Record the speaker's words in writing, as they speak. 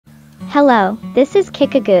Hello, this is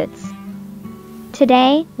KikaGoods.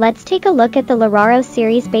 Today, let's take a look at the Liroro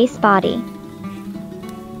series base body.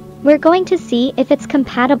 We're going to see if it's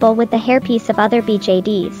compatible with the hairpiece of other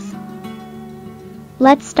BJDs.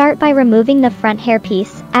 Let's start by removing the front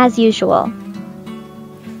hairpiece, as usual.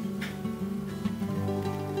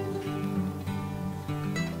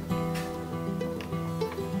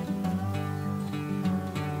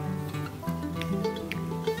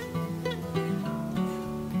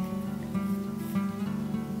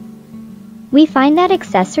 We find that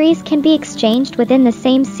accessories can be exchanged within the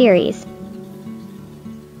same series.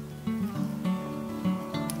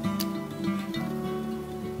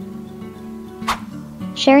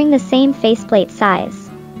 Sharing the same faceplate size.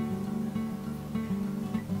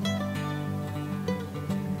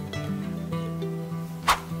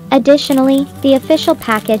 Additionally, the official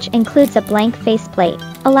package includes a blank faceplate,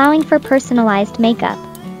 allowing for personalized makeup.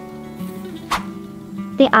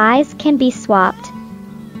 The eyes can be swapped.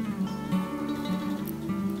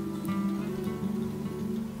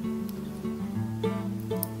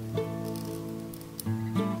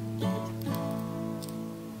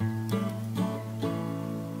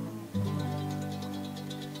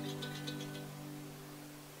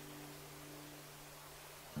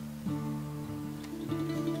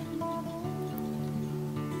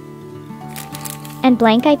 And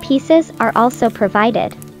blank eyepieces are also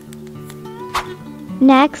provided.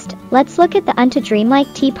 Next, let's look at the Unto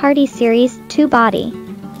Dreamlike Tea Party Series 2 body.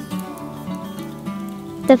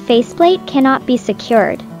 The faceplate cannot be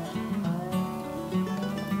secured.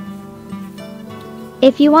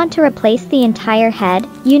 If you want to replace the entire head,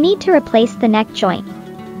 you need to replace the neck joint.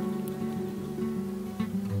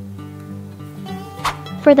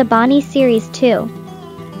 For the Bonnie Series 2,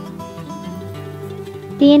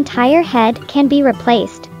 the entire head can be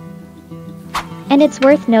replaced. And it's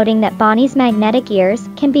worth noting that Bonnie's magnetic ears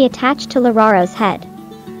can be attached to Liroro's head.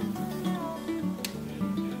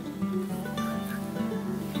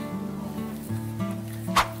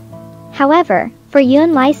 However, for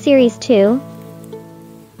Yun Lai Series 2,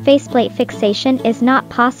 faceplate fixation is not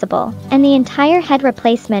possible, and the entire head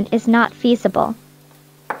replacement is not feasible.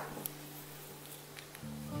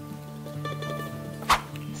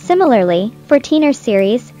 Similarly, for Teener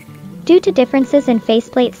series, due to differences in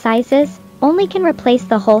faceplate sizes, only can replace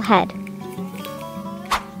the whole head.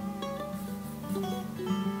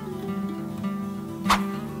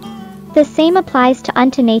 The same applies to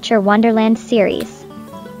Unto Nature Wonderland series.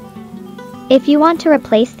 If you want to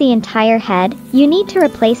replace the entire head, you need to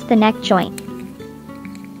replace the neck joint.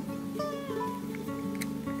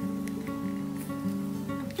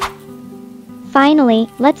 Finally,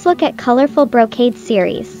 let's look at Colorful Brocade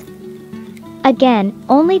series. Again,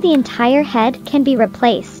 only the entire head can be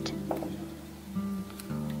replaced.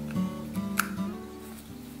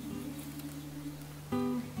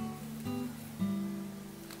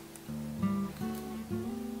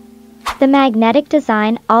 The magnetic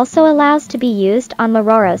design also allows to be used on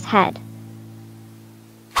Liroro's head.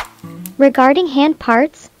 Regarding hand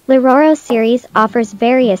parts, Liroro series offers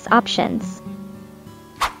various options.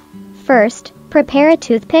 First, prepare a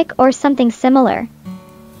toothpick or something similar.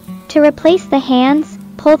 To replace the hands,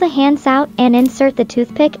 pull the hands out and insert the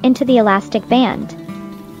toothpick into the elastic band.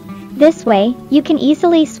 This way, you can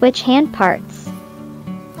easily switch hand parts.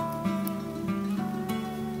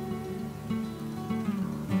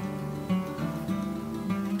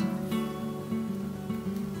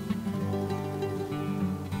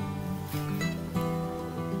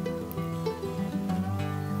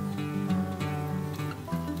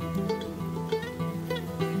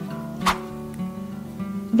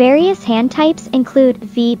 Various hand types include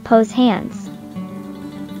V-pose hands,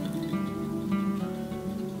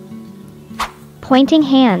 pointing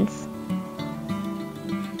hands,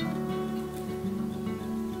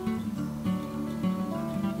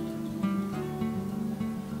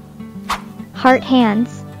 heart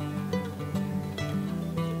hands,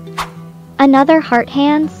 another heart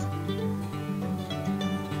hands,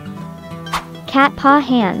 cat paw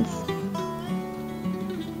hands.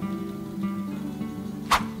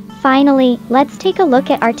 Finally, let's take a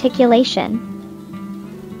look at articulation.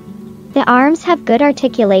 The arms have good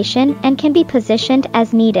articulation and can be positioned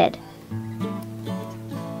as needed.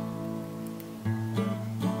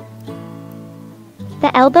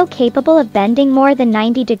 The elbow capable of bending more than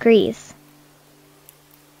 90 degrees.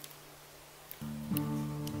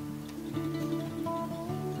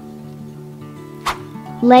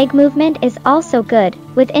 Leg movement is also good,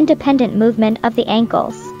 with independent movement of the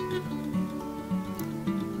ankles.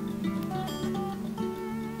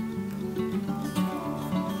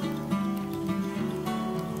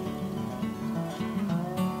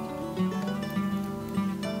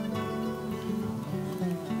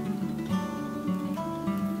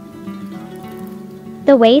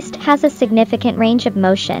 The waist has a significant range of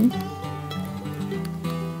motion.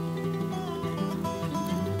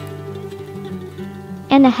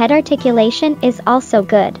 And the head articulation is also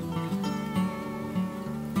good.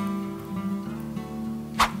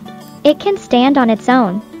 It can stand on its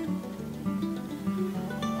own.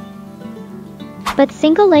 But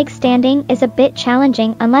single leg standing is a bit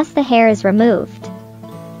challenging unless the hair is removed.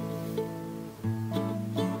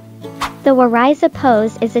 The Waraiza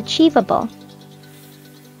pose is achievable.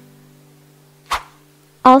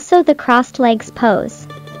 Also the crossed legs pose.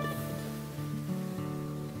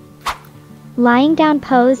 Lying down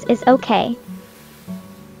pose is okay.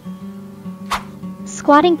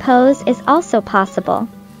 Squatting pose is also possible.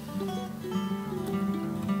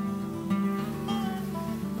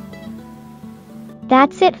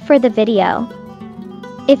 That's it for the video.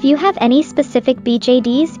 If you have any specific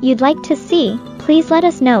BJDs you'd like to see, please let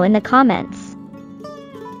us know in the comments.